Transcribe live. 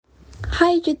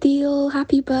Hi Jahdiel,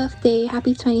 happy birthday,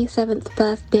 happy 27th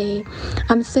birthday.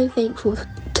 I'm so thankful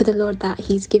to the Lord that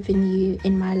He's given you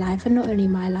in my life, and not only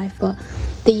my life, but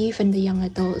the youth and the young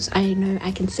adults. I know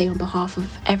I can say on behalf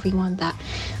of everyone that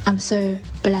I'm so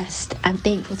blessed and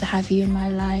thankful to have you in my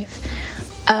life.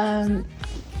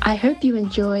 I hope you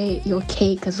enjoy your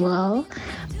cake as well.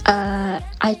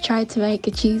 I tried to make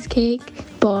a cheesecake,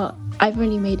 but I've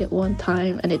only made it one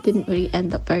time and it didn't really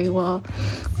end up very well.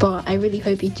 But I really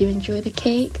hope you do enjoy the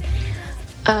cake.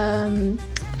 I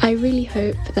really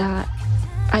hope that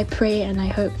I pray and I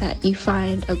hope that you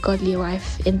find a godly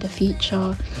wife in the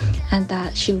future and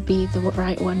that she'll be the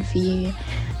right one for you.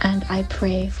 And I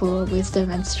pray for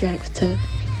wisdom and strength to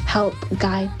help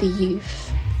guide the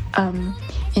youth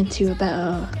into a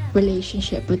better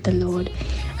relationship with the Lord.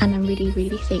 And I'm really,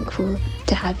 really thankful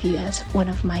to have you as one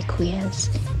of my queers.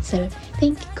 So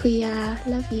thank you, queer.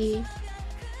 Love you.